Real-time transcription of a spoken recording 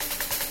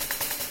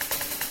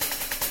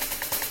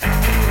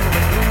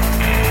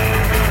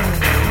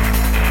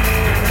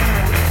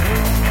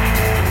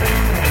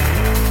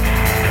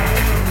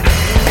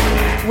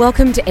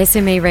Welcome to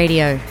SME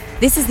Radio.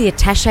 This is the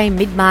Attache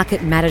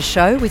Mid-Market Matters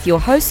show with your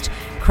host,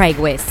 Craig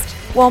West.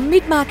 While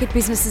mid-market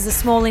businesses are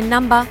small in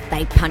number,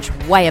 they punch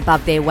way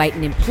above their weight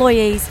in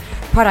employees,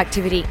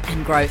 productivity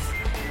and growth.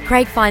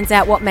 Craig finds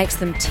out what makes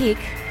them tick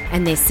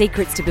and their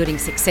secrets to building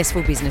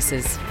successful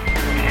businesses.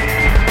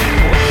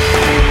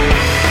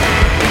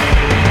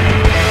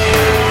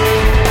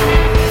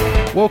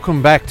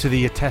 Welcome back to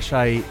the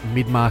Attache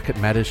Mid-Market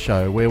Matters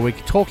show, where we're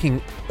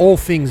talking all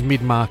things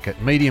mid-market,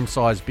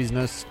 medium-sized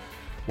business,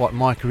 what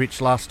Mike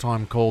Rich last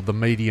time called the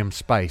medium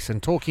space,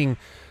 and talking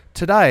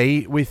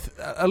today with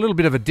a little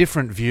bit of a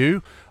different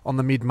view on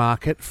the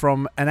mid-market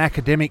from an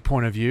academic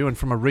point of view and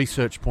from a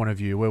research point of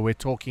view, where we're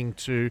talking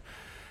to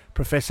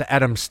Professor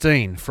Adam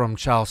Steen from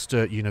Charles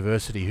Sturt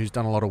University, who's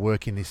done a lot of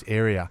work in this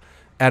area.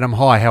 Adam,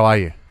 hi, how are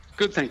you?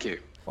 Good, thank you.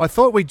 I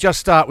thought we'd just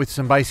start with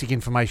some basic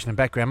information and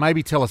background.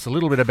 Maybe tell us a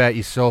little bit about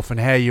yourself and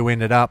how you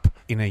ended up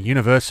in a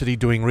university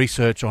doing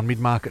research on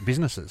mid-market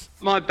businesses.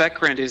 My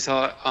background is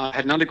I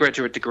had an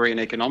undergraduate degree in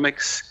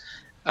economics,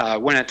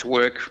 went out to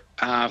work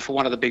for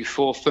one of the big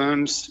four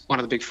firms, one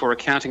of the big four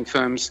accounting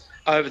firms.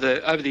 Over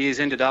the years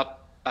ended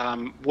up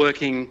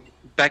working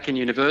back in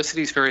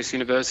universities, various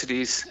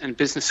universities and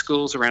business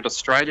schools around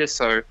Australia.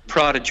 So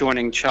prior to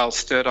joining Charles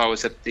Sturt, I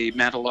was at the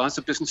Mount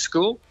Eliza Business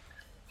School,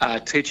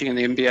 teaching in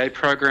the MBA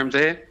program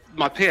there.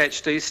 My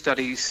PhD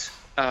studies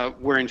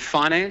were in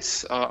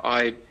finance.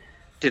 I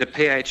did a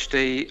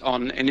PhD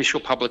on initial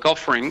public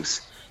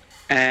offerings,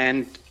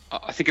 and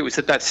I think it was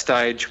at that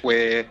stage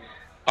where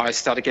I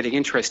started getting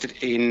interested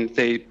in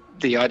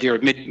the idea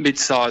of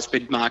mid-sized,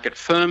 mid-market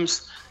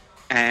firms,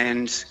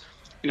 and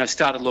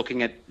started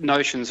looking at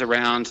notions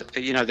around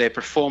their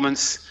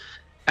performance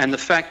and the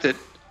fact that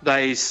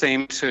they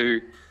seem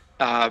to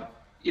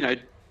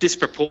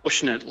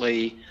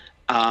disproportionately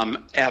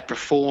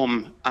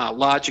outperform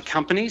larger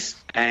companies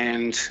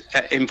and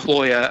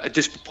employ a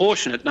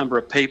disproportionate number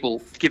of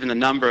people given the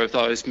number of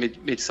those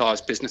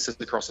mid-sized businesses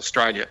across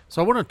Australia.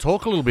 So I want to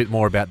talk a little bit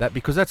more about that,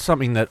 because that's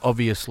something that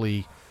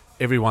obviously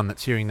everyone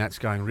that's hearing that's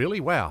going, really?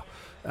 Wow.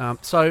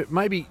 So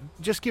maybe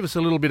just give us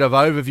a little bit of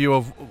overview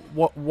of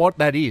what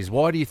that is.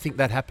 Why do you think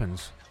that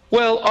happens?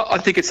 Well, I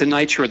think it's the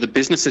nature of the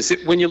businesses.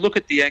 When you look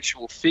at the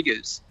actual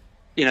figures,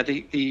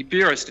 the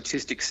Bureau of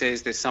Statistics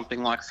says there's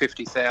something like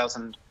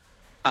 50,000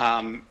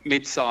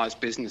 mid-sized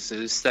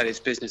businesses, that is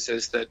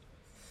businesses that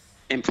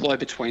employ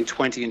between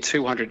 20 and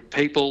 200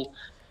 people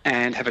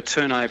and have a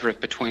turnover of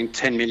between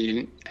 $10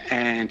 million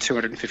and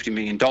 $250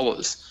 million.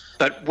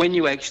 But when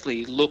you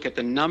actually look at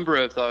the number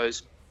of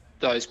those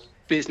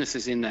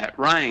businesses in that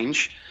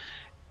range,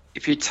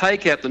 if you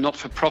take out the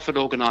not-for-profit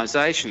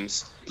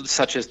organisations,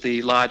 such as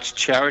the large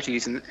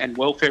charities and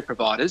welfare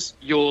providers,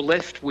 you're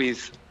left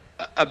with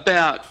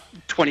about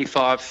 20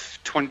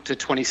 to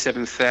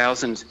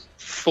 27,000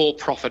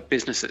 for-profit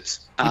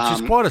businesses. Which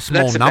is quite a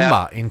small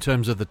number in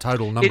terms of the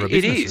total number of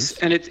businesses. It is,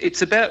 and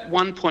it's about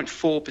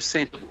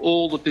 1.4% of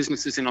all the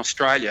businesses in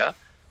Australia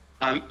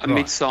are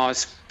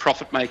mid-sized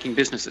profit-making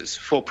businesses,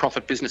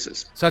 for-profit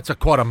businesses. So that's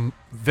quite a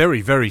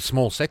very, very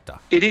small sector.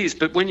 It is,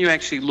 but when you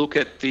actually look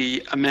at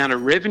the amount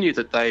of revenue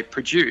that they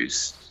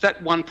produce,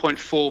 that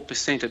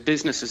 1.4% of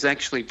businesses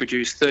actually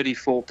produce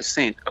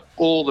 34% of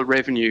all the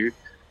revenue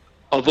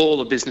of all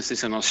the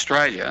businesses in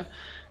Australia,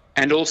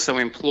 and also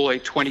employ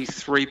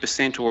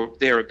 23% or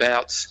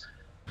thereabouts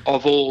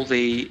of all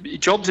the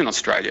jobs in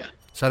Australia.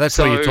 So that's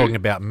why you're talking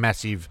about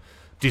massive,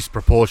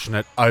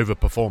 disproportionate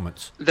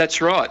overperformance. That's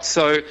right.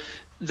 So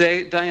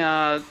they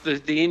are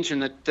the engine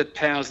that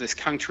powers this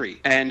country,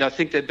 and I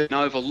think they've been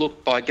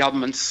overlooked by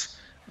governments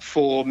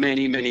for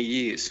many, many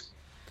years.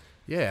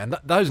 Yeah, and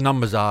those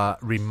numbers are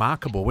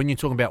remarkable. When you're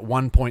talking about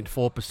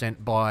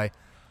 1.4% by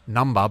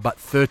number, but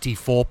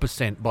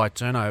 34% by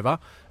turnover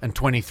and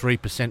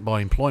 23% by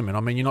employment.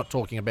 I mean, you're not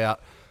talking about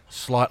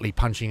slightly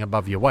punching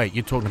above your weight.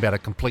 You're talking about a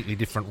completely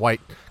different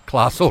weight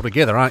class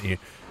altogether, aren't you?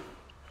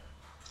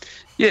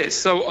 Yes.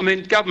 So, I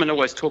mean, government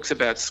always talks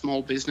about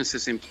small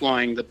businesses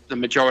employing the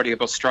majority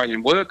of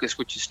Australian workers,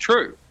 which is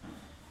true.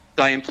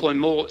 They employ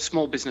more,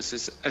 small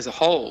businesses as a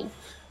whole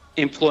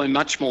employ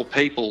much more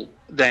people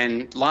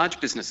than large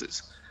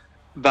businesses.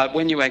 But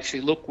when you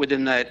actually look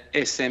within that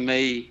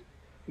SME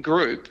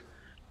group,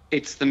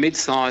 it's the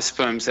mid-sized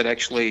firms that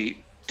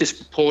actually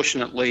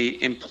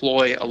disproportionately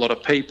employ a lot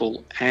of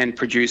people and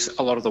produce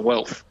a lot of the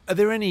wealth.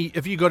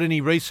 Have you got any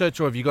research,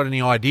 or have you got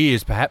any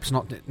ideas, perhaps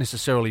not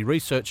necessarily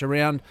research,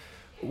 around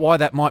why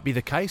that might be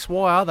the case?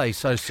 Why are they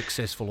so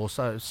successful or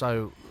so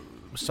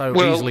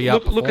easily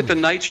outperforming? Look at the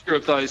nature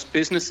of those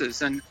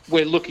businesses, and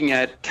we're looking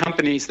at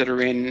companies that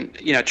are in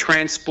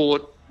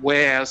transport,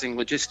 warehousing,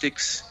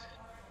 logistics.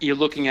 You're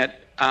looking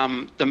at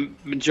the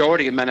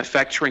majority of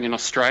manufacturing in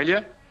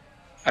Australia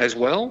as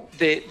well.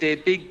 They're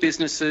big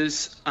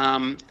businesses,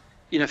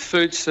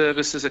 food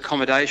services,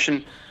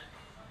 accommodation.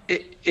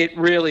 It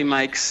really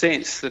makes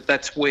sense that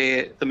that's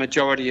where the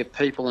majority of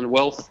people and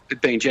wealth are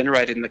being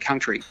generated in the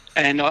country.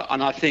 And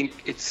I think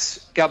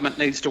government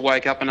needs to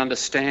wake up and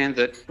understand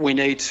that we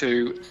need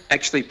to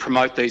actually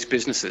promote these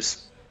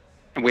businesses,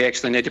 and we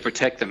actually need to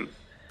protect them.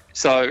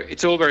 So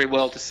it's all very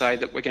well to say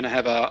that we're going to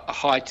have a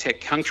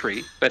high-tech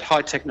country, but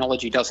high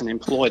technology doesn't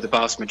employ the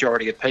vast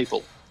majority of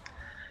people.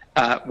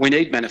 We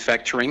need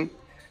manufacturing.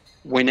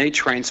 We need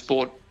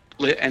transport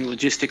and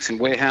logistics and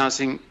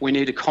warehousing. We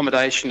need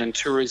accommodation and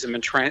tourism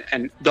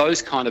and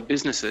those kind of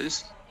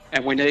businesses.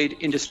 And we need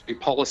industry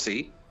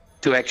policy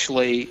to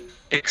actually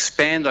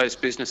expand those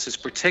businesses,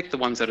 protect the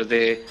ones that are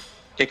there,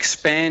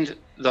 expand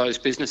those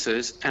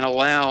businesses and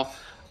allow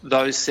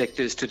those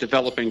sectors to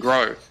develop and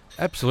grow.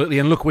 Absolutely.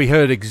 And look, we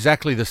heard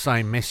exactly the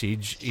same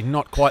message, in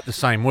not quite the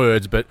same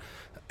words, but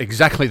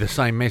exactly the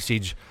same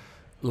message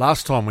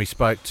last time we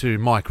spoke to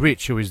Mike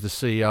Rich, who is the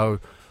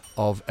CEO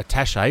of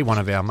Attaché, one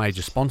of our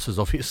major sponsors,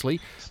 obviously,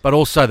 but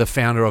also the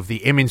founder of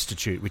the M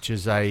Institute, which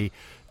is a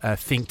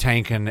think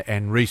tank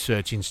and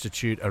research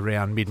institute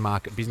around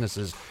mid-market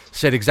businesses,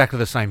 said exactly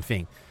the same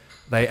thing.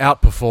 They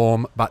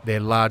outperform, but they're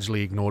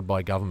largely ignored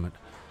by government.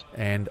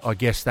 And I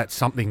guess that's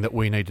something that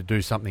we need to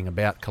do something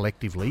about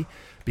collectively,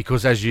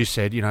 because as you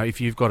said, you know, if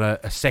you've got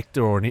a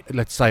sector or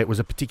let's say it was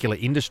a particular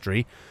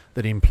industry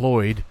that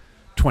employed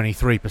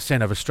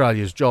 23% of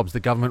Australia's jobs, the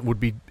government would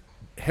be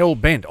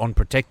hell-bent on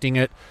protecting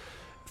it,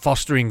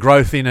 fostering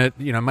growth in it,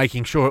 you know,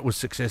 making sure it was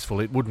successful.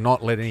 It would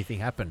not let anything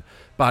happen.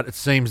 But it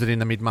seems that in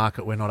the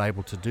mid-market we're not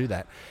able to do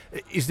that.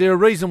 Is there a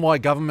reason why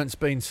government's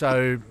been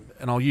so,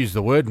 and I'll use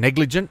the word,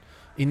 negligent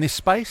in this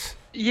space?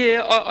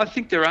 Yeah, I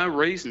think there are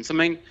reasons. I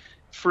mean,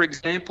 for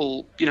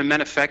example, you know,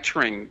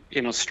 manufacturing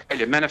in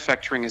Australia,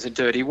 manufacturing is a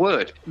dirty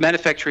word.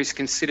 Manufacturing is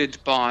considered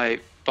by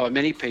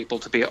many people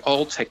to be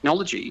old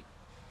technology,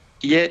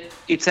 yet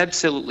it's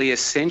absolutely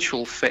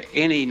essential for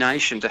any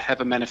nation to have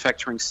a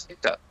manufacturing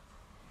sector.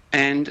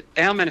 And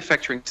our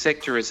manufacturing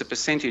sector as a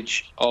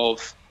percentage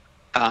of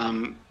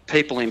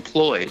people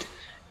employed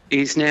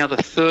is now the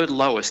third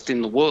lowest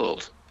in the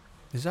world.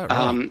 Is that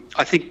right?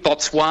 I think I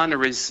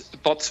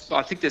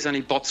think there's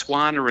only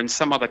Botswana and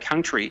some other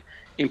country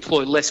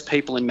employ less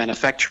people in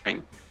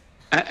manufacturing.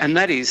 And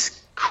that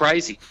is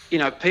crazy. You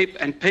know,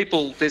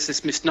 people, there's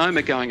this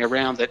misnomer going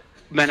around that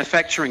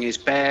manufacturing is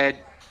bad.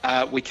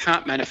 We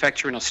can't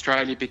manufacture in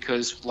Australia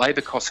because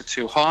labour costs are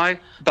too high.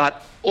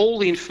 But all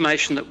the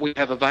information that we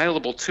have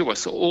available to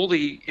us, all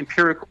the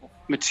empirical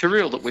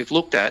material that we've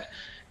looked at,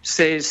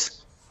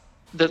 says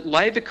that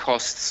labour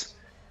costs,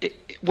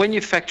 when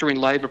you factor in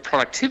labour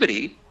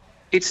productivity,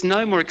 it's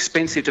no more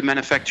expensive to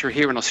manufacture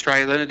here in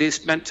Australia than it is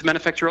to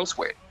manufacture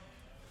elsewhere.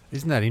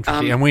 Isn't that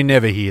interesting? And we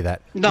never hear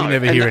that. No, we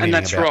never hear anything and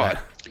that's about right.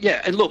 that.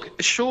 Yeah, and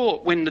look, sure,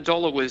 when the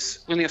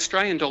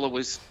Australian dollar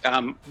was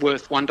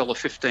worth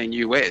 $1.15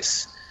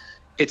 US,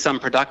 it's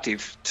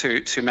unproductive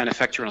to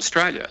manufacture in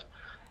Australia.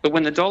 But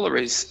when the dollar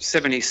is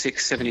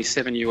 76,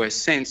 77 US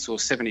cents or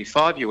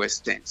 75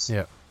 US cents,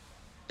 yeah,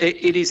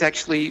 it is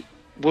actually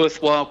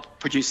worthwhile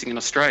producing in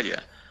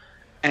Australia.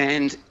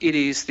 And it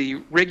is the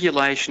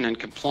regulation and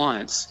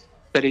compliance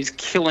that is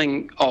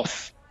killing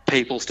off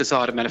people's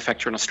desire to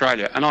manufacture in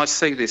Australia. And I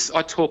see this,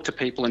 I talk to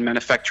people in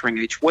manufacturing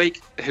each week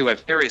who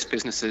have various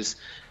businesses,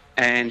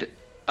 and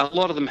a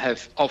lot of them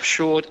have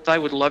offshored. They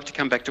would love to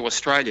come back to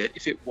Australia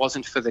if it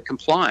wasn't for the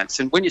compliance.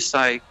 And when you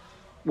say,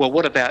 well,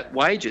 what about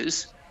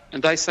wages?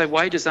 And they say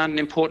wages aren't an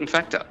important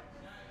factor.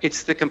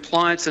 It's the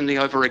compliance and the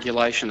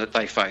overregulation that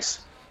they face.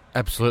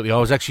 Absolutely. I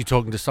was actually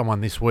talking to someone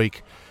this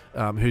week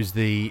who's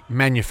the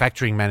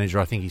manufacturing manager,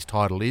 I think his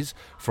title is,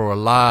 for a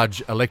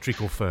large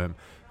electrical firm.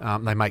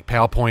 They make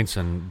PowerPoints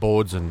and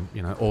boards and,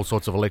 you know, all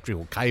sorts of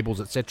electrical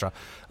cables, etc.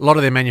 A lot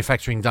of their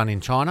manufacturing done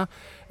in China,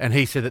 and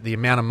he said that the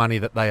amount of money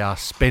that they are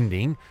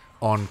spending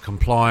on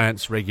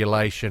compliance,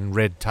 regulation,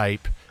 red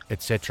tape,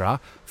 etc.,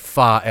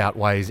 far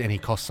outweighs any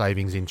cost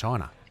savings in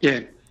China.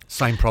 Yeah.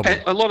 Same problem.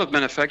 And a lot of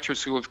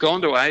manufacturers who have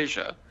gone to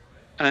Asia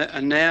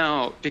are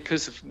now,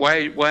 because of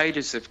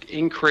wages have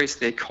increased,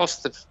 their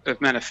cost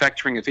of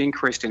manufacturing have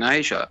increased in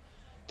Asia,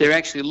 they're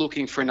actually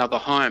looking for another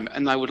home,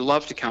 and they would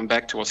love to come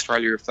back to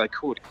Australia if they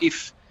could,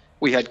 if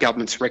we had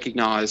governments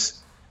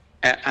recognise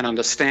and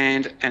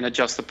understand and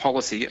adjust the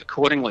policy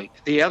accordingly.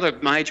 The other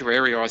major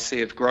area I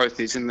see of growth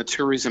is in the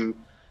tourism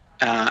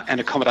and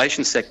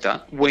accommodation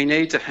sector. We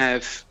need to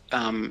have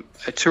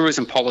a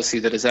tourism policy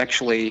that is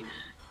actually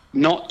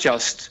not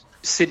just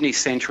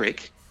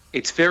Sydney-centric.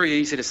 It's very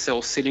easy to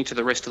sell Sydney to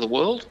the rest of the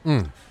world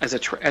as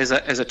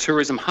a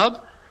tourism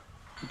hub,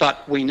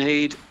 but we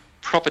need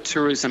proper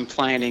tourism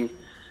planning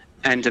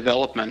and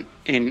development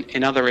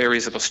in other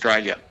areas of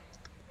Australia.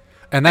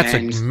 And that's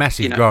a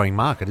massive growing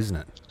market, isn't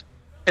it?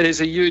 It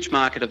is a huge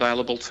market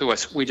available to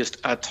us. We just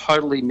are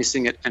totally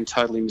missing it and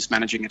totally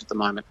mismanaging it at the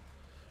moment.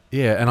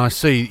 Yeah, and I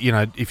see, you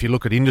know, if you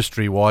look at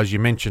industry-wise, you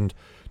mentioned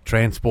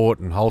transport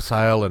and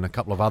wholesale and a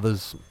couple of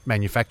others,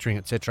 manufacturing,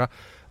 etc.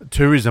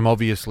 Tourism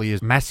obviously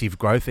is a massive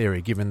growth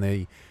area given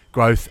the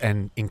growth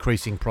and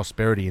increasing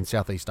prosperity in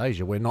Southeast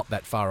Asia. We're not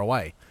that far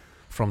away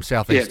from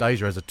Southeast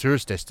Asia as a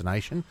tourist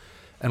destination.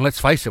 And let's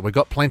face it, we've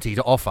got plenty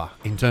to offer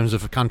in terms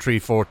of a country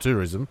for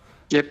tourism.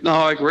 Yep, no,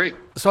 I agree.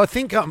 So I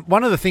think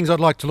one of the things I'd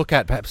like to look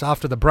at perhaps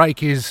after the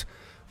break is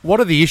what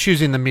are the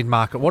issues in the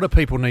mid-market? What do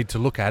people need to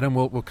look at? And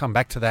we'll come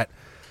back to that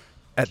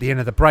at the end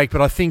of the break,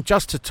 but I think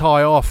just to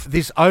tie off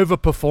this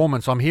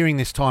overperformance, I'm hearing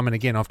this time and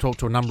again. I've talked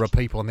to a number of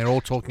people and they're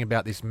all talking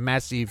about this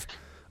massive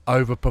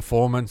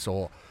overperformance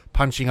or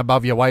punching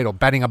above your weight or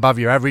batting above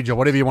your average or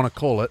whatever you want to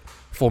call it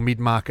for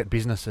mid-market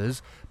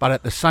businesses. But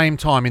at the same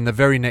time, in the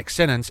very next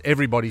sentence,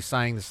 everybody's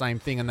saying the same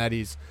thing, and that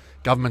is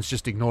government's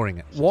just ignoring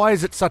it. Why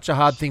is it such a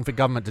hard thing for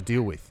government to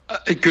deal with?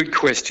 A good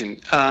question.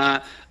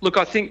 Look,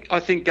 I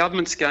think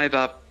governments gave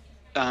up.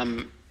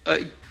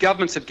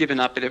 Governments have given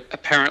up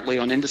apparently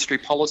on industry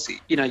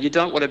policy. You know, you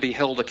don't want to be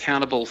held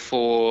accountable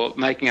for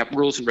making up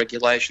rules and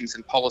regulations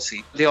and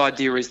policy. The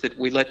idea is that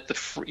we let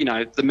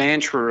the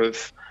mantra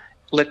of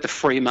let the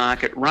free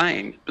market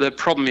reign. The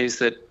problem is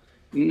that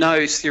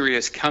no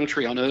serious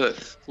country on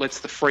earth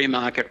lets the free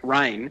market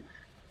reign.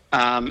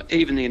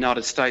 Even the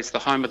United States, the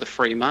home of the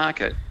free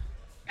market,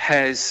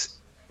 has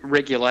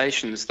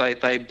regulations.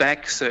 They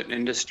back certain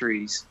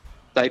industries.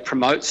 They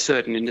promote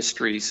certain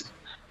industries.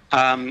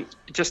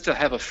 Just to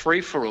have a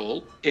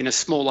free-for-all in a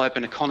small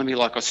open economy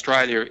like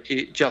Australia,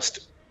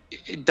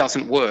 it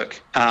doesn't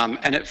work.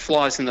 And it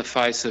flies in the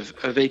face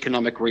of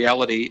economic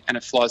reality, and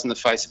it flies in the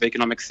face of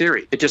economic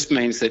theory. It just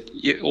means that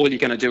all you're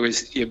going to do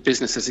is your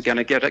businesses are going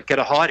to get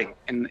a hiding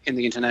in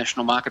the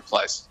international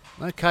marketplace.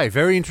 Okay,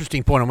 very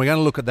interesting point, and we're going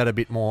to look at that a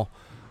bit more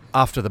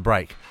after the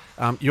break.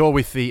 You're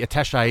with the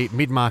Attaché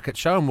Mid-Market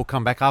Show, and we'll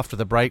come back after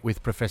the break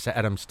with Professor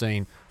Adam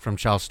Steen from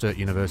Charles Sturt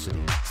University.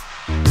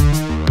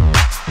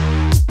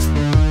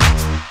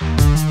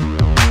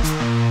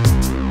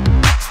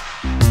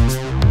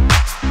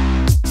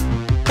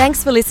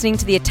 Thanks for listening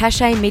to the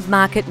Attaché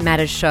Mid-Market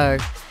Matters Show.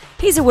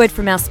 Here's a word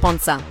from our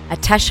sponsor,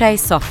 Attaché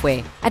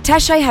Software.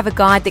 Attaché have a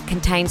guide that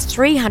contains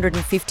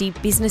 350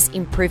 business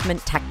improvement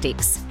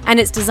tactics,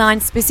 and it's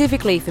designed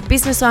specifically for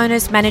business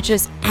owners,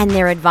 managers, and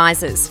their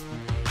advisors.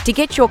 To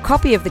get your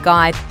copy of the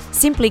guide,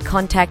 simply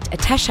contact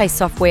Attaché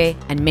Software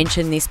and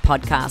mention this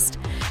podcast,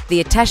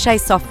 the Attaché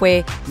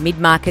Software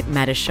Mid-Market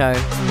Matters Show.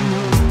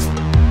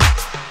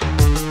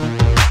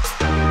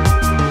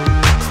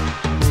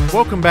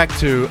 Welcome back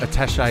to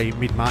Attaché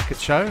Mid-Market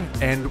Show,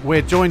 and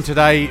we're joined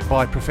today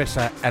by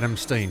Professor Adam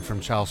Steen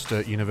from Charles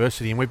Sturt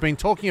University, and we've been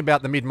talking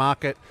about the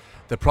mid-market,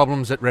 the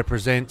problems it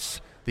represents,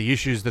 the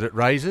issues that it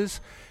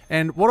raises,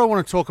 and what I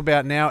want to talk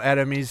about now,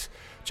 Adam, is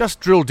just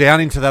drill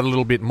down into that a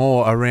little bit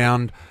more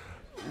around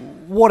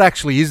what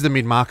actually is the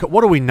mid-market,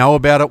 what do we know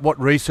about it, what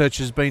research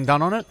has been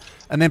done on it,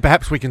 and then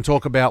perhaps we can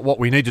talk about what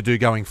we need to do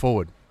going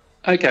forward.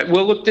 Okay,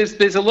 well, look,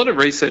 there's a lot of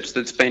research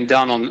that's been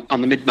done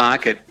on the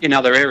mid-market in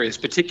other areas,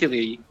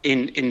 particularly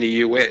in the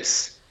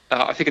US.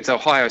 I think it's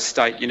Ohio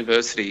State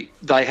University.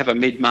 They have a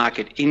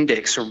mid-market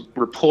index or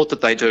report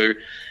that they do,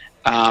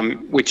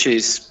 which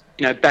is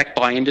backed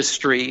by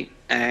industry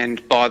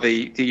and by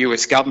the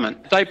US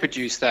government. They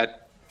produce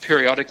that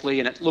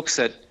periodically, and it looks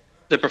at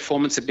the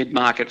performance of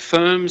mid-market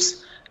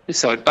firms.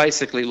 So it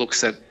basically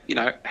looks at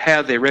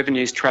how their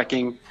revenue's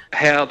tracking,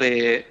 how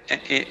their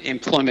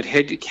employment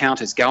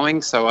headcount is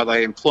going. So are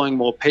they employing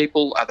more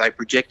people? Are they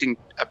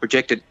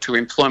projected to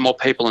employ more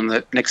people in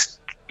the next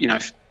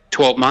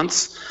 12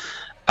 months?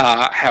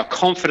 How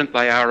confident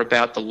they are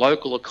about the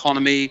local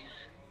economy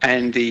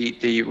and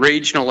the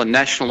regional and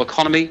national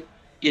economy,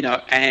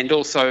 and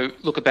also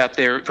look about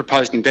their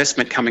proposed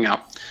investment coming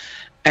up.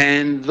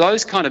 And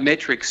those kind of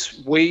metrics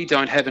we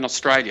don't have in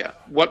Australia.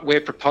 What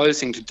we're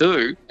proposing to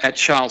do at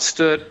Charles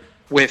Sturt,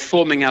 we're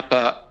forming up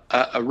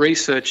a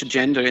research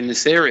agenda in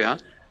this area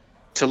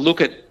to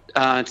look at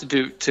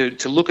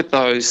to look at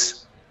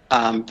those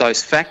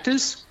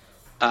factors,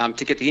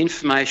 to get the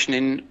information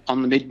in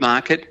on the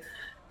mid-market,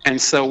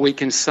 and so we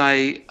can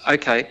say,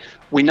 okay,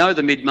 we know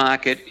the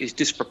mid-market is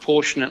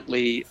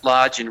disproportionately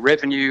large in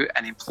revenue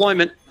and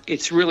employment.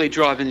 It's really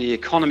driving the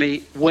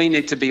economy. We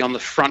need to be on the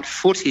front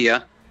foot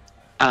here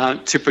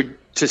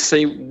to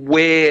see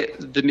where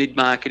the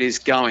mid-market is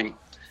going,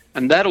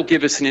 and that'll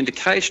give us an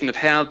indication of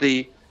how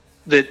the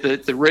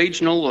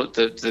regional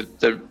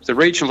the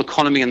regional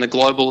economy and the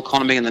global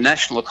economy and the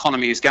national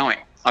economy is going.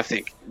 I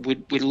think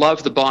we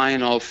love the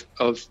buy-in of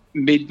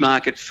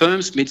mid-market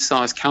firms,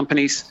 mid-sized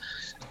companies,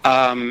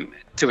 to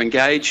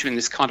engage in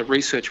this kind of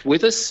research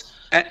with us,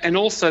 and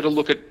also to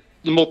look at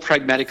the more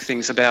pragmatic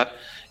things about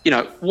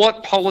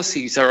what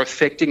policies are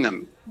affecting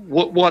them,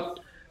 what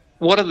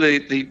are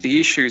the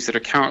issues that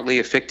are currently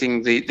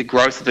affecting the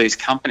growth of these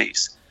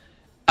companies?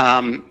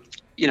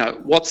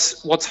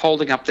 What's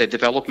holding up their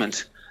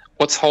development?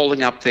 What's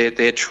holding up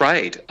their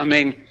trade? I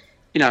mean,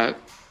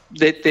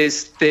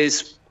 there's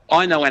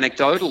I know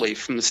anecdotally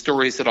from the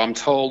stories that I'm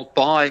told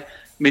by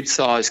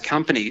mid-sized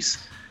companies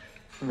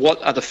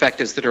what are the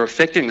factors that are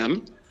affecting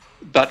them,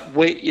 but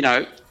we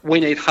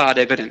need hard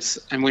evidence,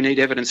 and we need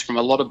evidence from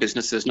a lot of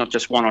businesses, not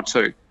just one or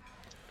two.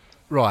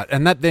 Right,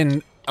 and that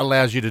then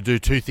allows you to do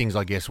two things,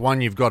 I guess.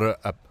 One, you've got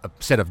a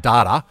set of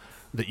data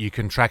that you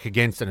can track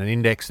against and an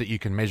index that you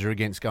can measure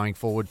against going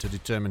forward to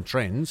determine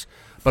trends,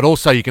 but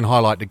also you can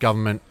highlight to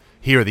government,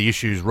 here are the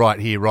issues right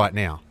here, right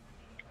now.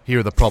 Here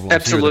are the problems,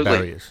 absolutely. Here are the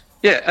barriers.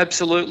 Yeah,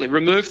 absolutely.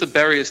 Remove the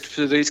barriers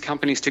for these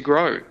companies to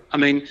grow. I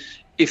mean,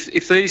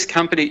 if these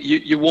companies,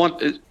 you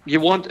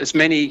want as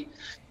many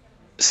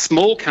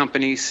small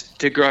companies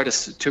to grow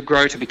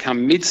to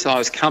become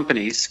mid-sized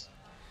companies,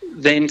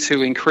 then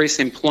to increase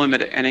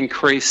employment and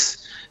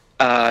increase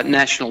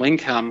national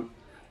income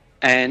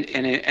and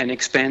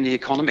expand the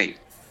economy.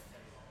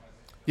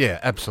 Yeah,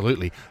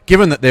 absolutely.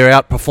 Given that they're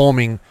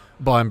outperforming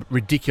by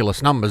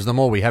ridiculous numbers, the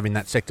more we have in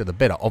that sector, the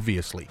better,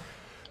 obviously.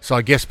 So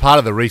I guess part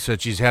of the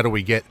research is how do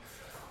we get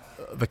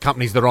the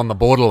companies that are on the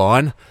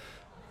borderline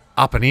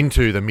up and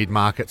into the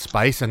mid-market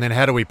space, and then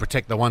how do we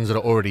protect the ones that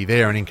are already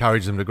there and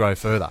encourage them to grow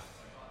further?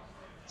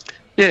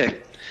 Yeah,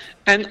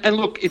 and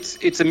look,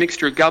 it's a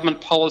mixture of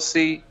government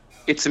policy,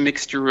 it's a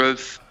mixture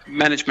of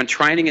management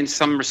training in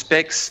some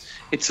respects.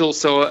 It's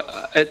also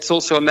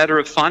a matter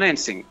of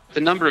financing.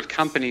 The number of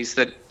companies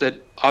that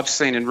I've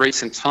seen in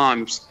recent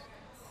times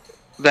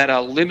that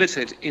are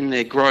limited in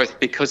their growth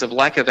because of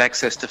lack of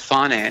access to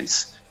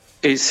finance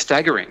is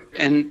staggering.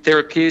 And there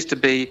appears to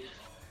be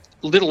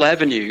little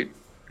avenue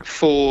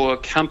for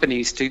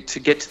companies to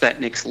get to that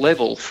next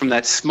level, from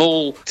that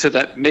small to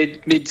that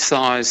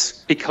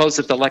mid-size, because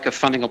of the lack of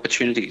funding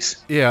opportunities.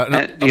 Yeah,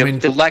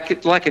 the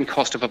lack and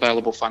cost of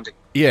available funding.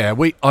 Yeah,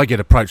 I get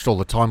approached all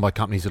the time by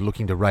companies that are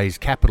looking to raise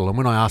capital, and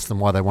when I ask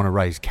them why they want to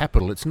raise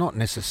capital, it's not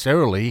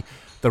necessarily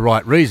the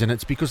right reason.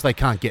 It's because they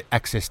can't get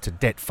access to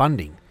debt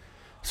funding.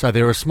 So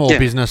they're a small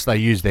business, they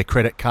use their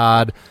credit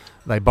card,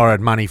 they borrowed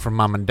money from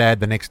mum and dad,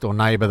 the next door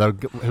neighbour,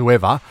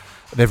 whoever.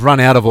 They've run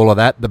out of all of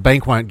that. The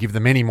bank won't give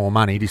them any more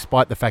money,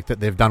 despite the fact that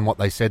they've done what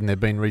they said and they've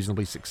been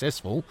reasonably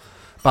successful.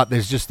 But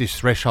there's just this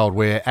threshold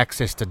where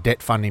access to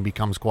debt funding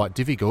becomes quite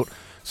difficult.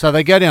 So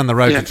they go down the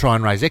road to try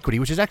and raise equity,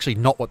 which is actually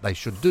not what they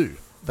should do.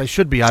 They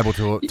should be able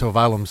to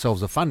avail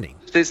themselves of funding.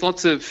 There's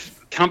lots of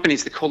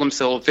companies that call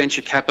themselves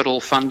venture capital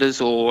funders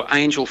or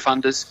angel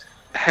funders.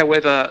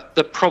 However,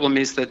 the problem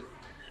is that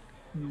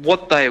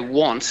what they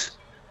want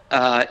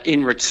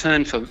in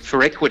return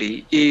for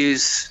equity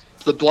is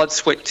the blood,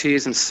 sweat,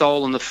 tears and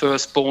soul and the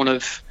firstborn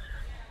of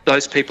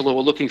those people who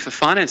are looking for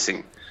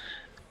financing.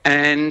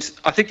 And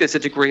I think there's a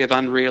degree of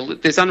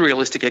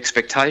unrealistic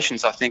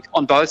expectations, I think,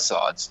 on both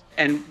sides.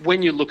 And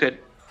when you look at,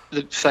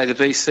 the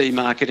VC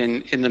market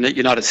in the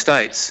United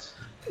States,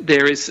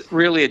 there is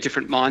really a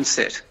different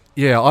mindset.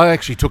 Yeah, I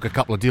actually took a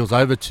couple of deals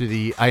over to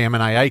the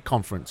AMNAA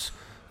conference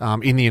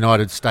in the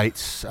United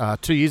States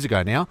 2 years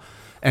ago now,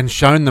 and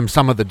shown them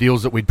some of the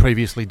deals that we'd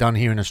previously done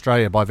here in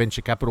Australia by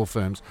venture capital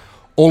firms.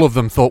 All of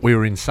them thought we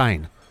were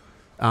insane.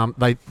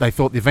 They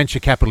thought the venture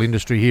capital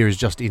industry here is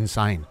just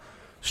insane.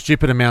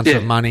 Stupid amounts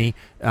of money,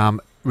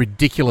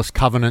 ridiculous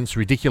covenants,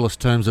 ridiculous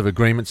terms of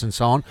agreements and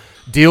so on.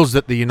 Deals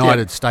that the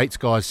United States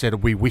guys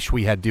said, we wish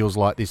we had deals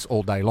like this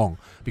all day long,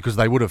 because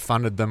they would have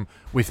funded them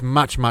with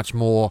much, much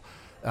more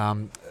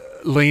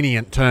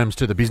lenient terms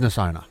to the business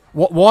owner.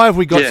 Why have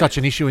we got such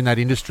an issue in that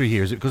industry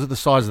here? Is it because of the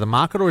size of the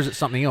market, or is it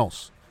something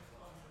else?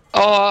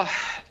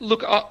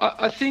 Look,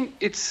 I think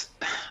it's...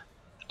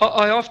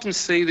 I often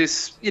see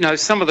this,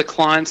 some of the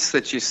clients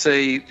that you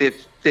see,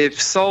 they've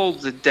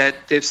sold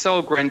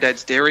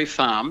Granddad's dairy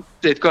farm.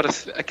 They've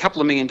got a couple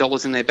of $1 million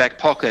in their back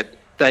pocket.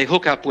 They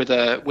hook up with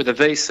a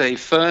VC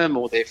firm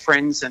or their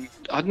friends, and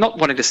I'm not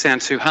wanting to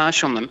sound too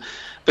harsh on them,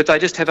 but they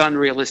just have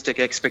unrealistic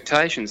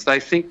expectations. They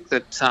think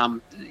that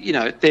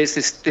there's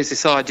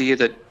this idea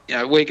that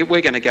we're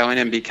going to go in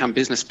and become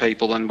business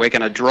people, and we're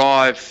going to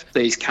drive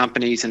these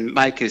companies and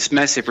make this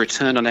massive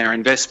return on our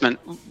investment.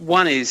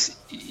 One is,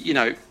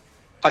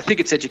 I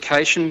think its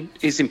education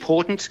is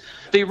important.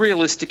 Be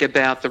realistic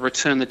about the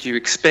return that you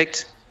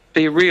expect.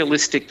 Be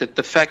realistic that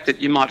the fact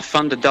that you might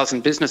fund a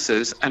dozen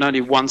businesses and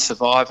only one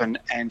survive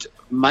and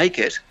make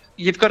it,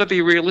 you've got to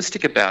be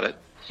realistic about it.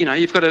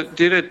 You've got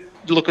to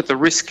look at the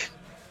risk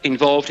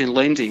involved in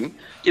lending,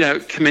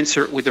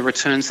 commensurate with the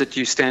returns that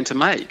you stand to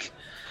make.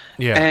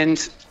 Yeah.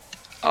 And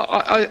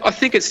I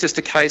think it's just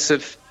a case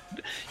of,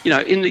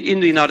 in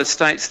the United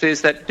States,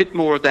 there's that bit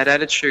more of that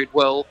attitude,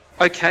 well,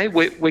 okay,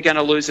 we're going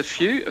to lose a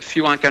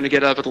few aren't going to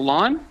get over the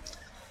line.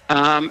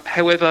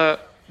 However,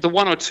 the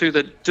one or two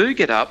that do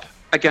get up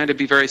are going to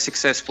be very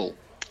successful.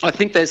 I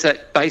think there's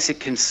that basic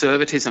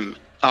conservatism,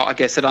 I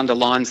guess, that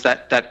underlines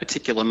that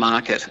particular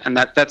market, and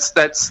that's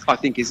I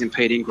think is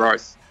impeding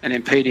growth and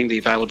impeding the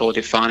availability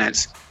of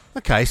finance.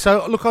 Okay,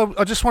 so look,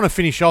 I just want to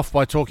finish off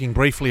by talking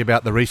briefly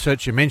about the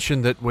research. You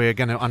mentioned that we're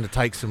going to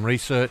undertake some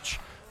research.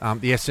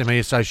 The SME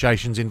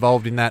Association's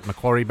involved in that,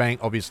 Macquarie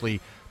Bank, obviously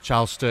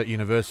Charles Sturt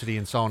University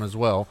and so on as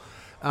well.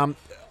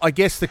 I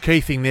guess the key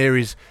thing there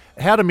is,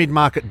 how do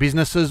mid-market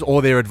businesses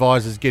or their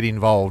advisors get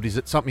involved? Is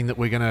it something that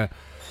we're going to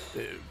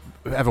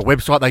have a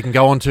website they can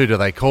go onto? Do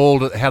they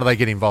call? How do they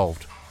get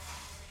involved?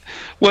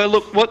 Well,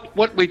 look,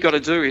 what we've got to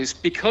do is,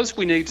 because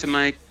we need to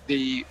make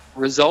the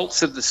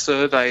results of the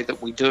survey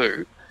that we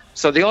do,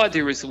 so the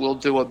idea is that we'll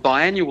do a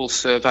biannual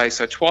survey,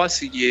 so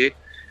twice a year,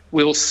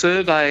 we'll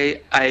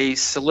survey a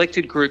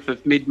selected group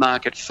of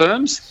mid-market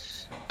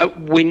firms.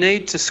 We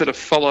need to sort of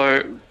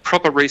follow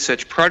proper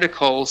research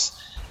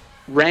protocols,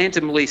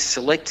 randomly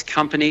select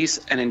companies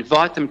and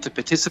invite them to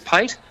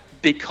participate,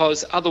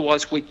 because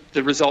otherwise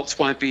the results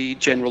won't be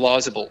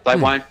generalisable. They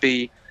won't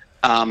be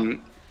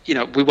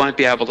we won't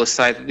be able to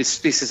say that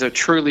this is a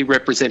truly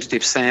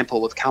representative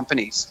sample of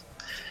companies.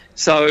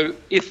 So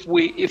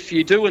if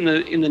you do in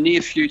the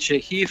near future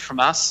hear from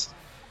us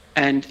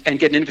and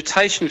get an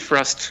invitation for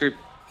us to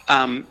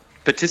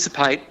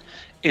participate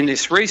in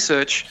this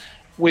research,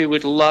 we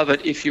would love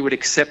it if you would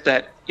accept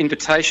that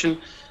invitation.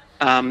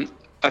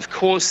 Of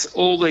course,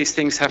 all these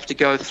things have to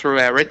go through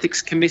our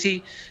ethics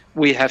committee.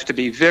 We have to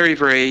be very,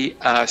 very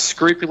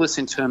scrupulous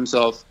in terms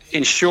of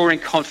ensuring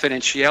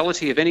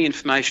confidentiality of any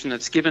information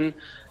that's given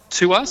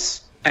to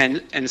us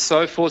and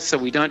so forth, so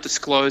we don't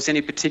disclose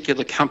any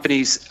particular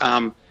company's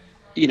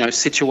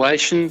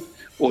situation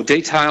or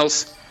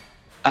details.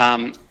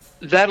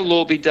 That'll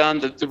all be done.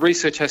 The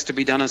research has to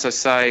be done, as I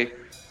say.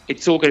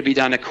 It's all going to be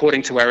done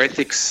according to our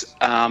ethics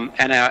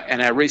and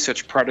our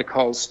research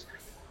protocols,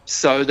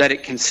 so that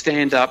it can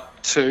stand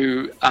up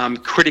to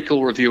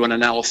critical review and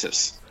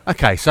analysis.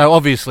 Okay, so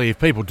obviously if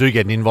people do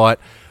get an invite,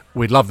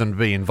 we'd love them to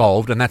be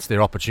involved, and that's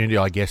their opportunity,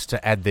 I guess,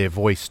 to add their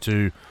voice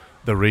to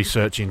the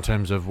research in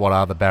terms of what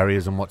are the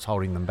barriers and what's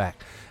holding them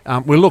back.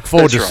 We'll look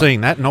forward to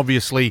seeing that, and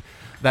obviously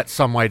that's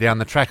some way down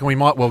the track, and we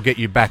might well get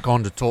you back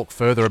on to talk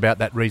further about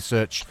that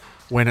research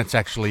when it's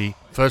actually,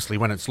 firstly,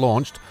 when it's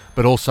launched,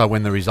 but also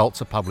when the results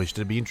are published.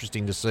 It'd be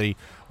interesting to see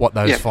what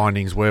those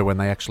findings were when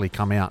they actually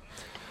come out.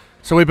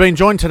 So we've been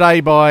joined today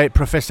by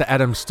Professor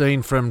Adam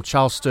Steen from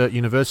Charles Sturt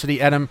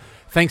University. Adam,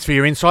 thanks for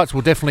your insights.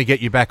 We'll definitely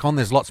get you back on.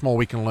 There's lots more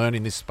we can learn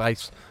in this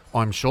space,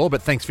 I'm sure,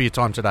 but thanks for your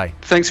time today.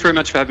 Thanks very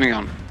much for having me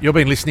on. You've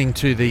been listening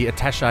to the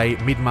Attaché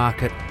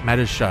Mid-Market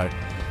Matters Show.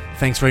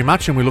 Thanks very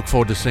much, and we look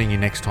forward to seeing you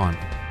next time.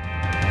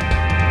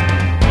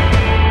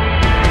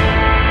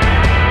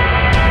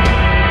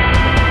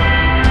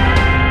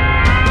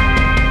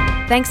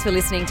 Thanks for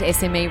listening to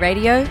SME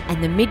Radio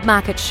and the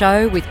Mid-Market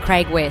Show with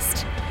Craig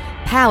West,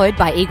 powered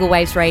by Eagle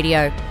Waves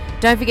Radio.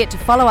 Don't forget to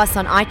follow us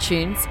on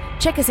iTunes,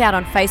 check us out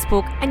on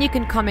Facebook, and you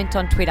can comment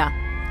on Twitter.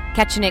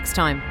 Catch you next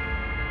time.